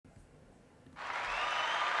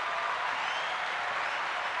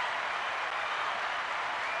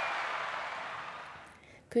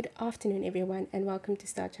Good afternoon, everyone, and welcome to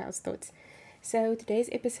Star Child's Thoughts. So, today's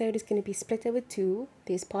episode is going to be split over two.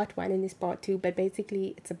 There's part one and there's part two, but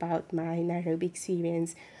basically, it's about my Nairobi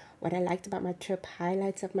experience, what I liked about my trip,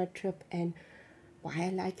 highlights of my trip, and why I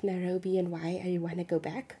like Nairobi and why I want to go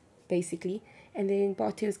back, basically. And then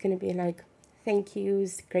part two is going to be like thank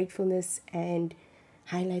yous, gratefulness, and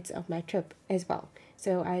highlights of my trip as well.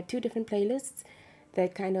 So, I have two different playlists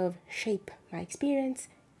that kind of shape my experience,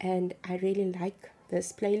 and I really like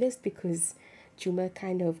this playlist because Juma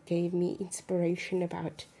kind of gave me inspiration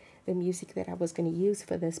about the music that I was going to use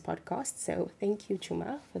for this podcast. So thank you,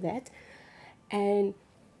 Juma, for that. And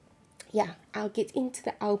yeah, I'll get into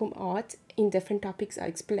the album art in different topics. I'll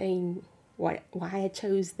explain why I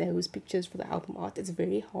chose those pictures for the album art. It's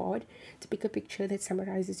very hard to pick a picture that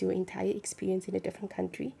summarizes your entire experience in a different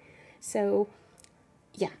country. So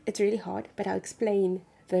yeah, it's really hard, but I'll explain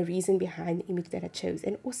the reason behind the image that I chose.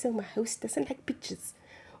 And also, my host doesn't like pictures,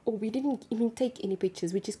 or we didn't even take any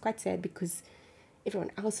pictures, which is quite sad because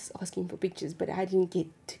everyone else is asking for pictures, but I didn't get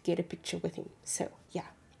to get a picture with him. So yeah,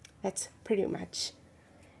 that's pretty much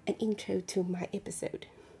an intro to my episode.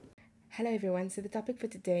 Hello everyone, so the topic for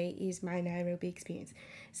today is my Nairobi experience.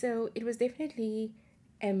 So it was definitely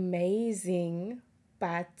amazing,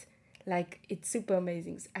 but like it's super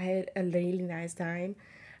amazing. I had a really nice time.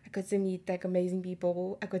 I got to meet like amazing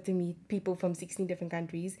people. I got to meet people from 16 different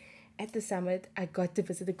countries. At the summit, I got to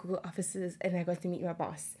visit the Google offices and I got to meet my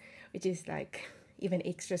boss, which is like even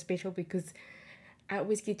extra special because I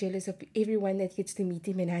always get jealous of everyone that gets to meet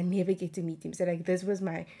him and I never get to meet him. So like this was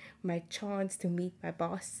my chance to meet my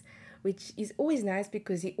boss, which is always nice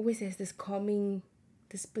because he always has this calming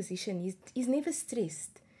disposition. He's never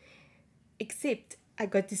stressed. Except I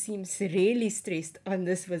got to see him really stressed on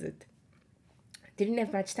this visit. Didn't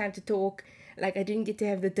have much time to talk. Like I didn't get to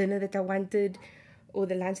have the dinner that I wanted or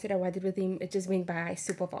the lunch that I wanted with him. It just went by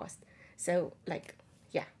super fast. So like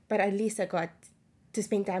yeah, but at least I got to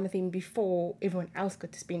spend time with him before everyone else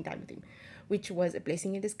got to spend time with him, which was a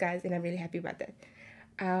blessing in disguise, and I'm really happy about that.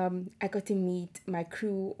 I got to meet my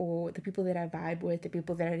crew or the people that I vibe with, the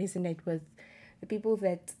people that I resonate with, the people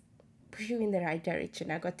that push you in the right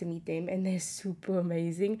direction. I got to meet them and they're super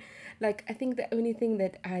amazing. Like I think the only thing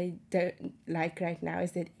that I don't like right now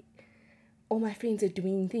is that all my friends are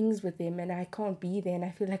doing things with them and I can't be there and I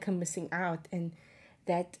feel like I'm missing out, and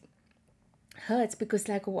that hurts because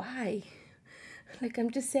like why? Like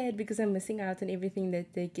I'm just sad because I'm missing out on everything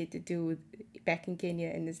that they get to do back in Kenya,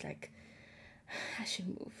 and it's like I should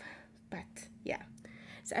move. But yeah.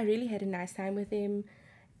 So I really had a nice time with him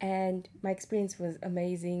and my experience was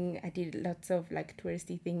amazing. I did lots of like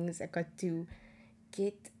touristy things. I got to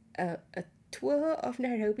get a tour of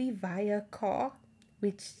Nairobi via car,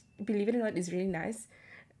 which believe it or not is really nice.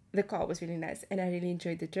 The car was really nice and I really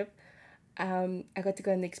enjoyed the trip. I got to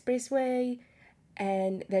go on the expressway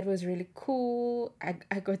and that was really cool.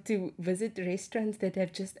 I got to visit restaurants that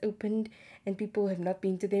have just opened and people have not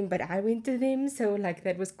been to them, but I went to them, so like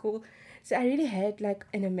that was cool. So I really had like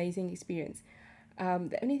an amazing experience.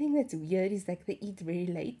 The only thing that's weird is like they eat very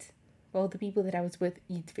late. Well, the people that I was with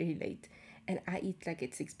eat very late and I eat like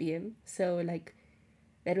at 6 p.m. So like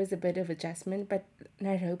that was a bit of adjustment, but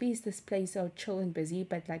Nairobi is this place so chill and busy,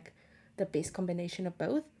 but like the best combination of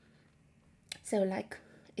both. So like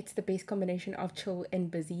it's the best combination of chill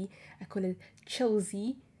and busy. I call it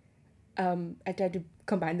chillsy. I tried to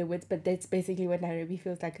combine the words, but that's basically what Nairobi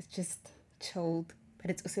feels like. It's just chilled,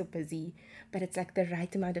 but it's also busy. But it's like the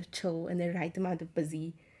right amount of chill and the right amount of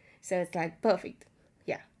busy. So it's like perfect.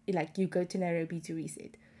 Yeah, like you go to Nairobi to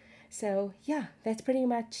reset. So yeah, that's pretty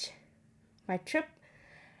much my trip.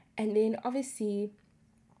 And then obviously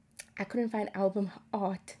I couldn't find album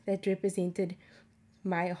art that represented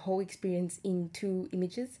my whole experience in two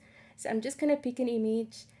images. So I'm just gonna pick an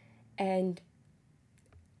image and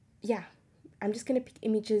yeah, I'm just gonna pick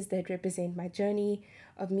images that represent my journey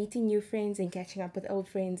of meeting new friends and catching up with old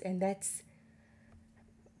friends, and that's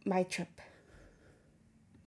my trip.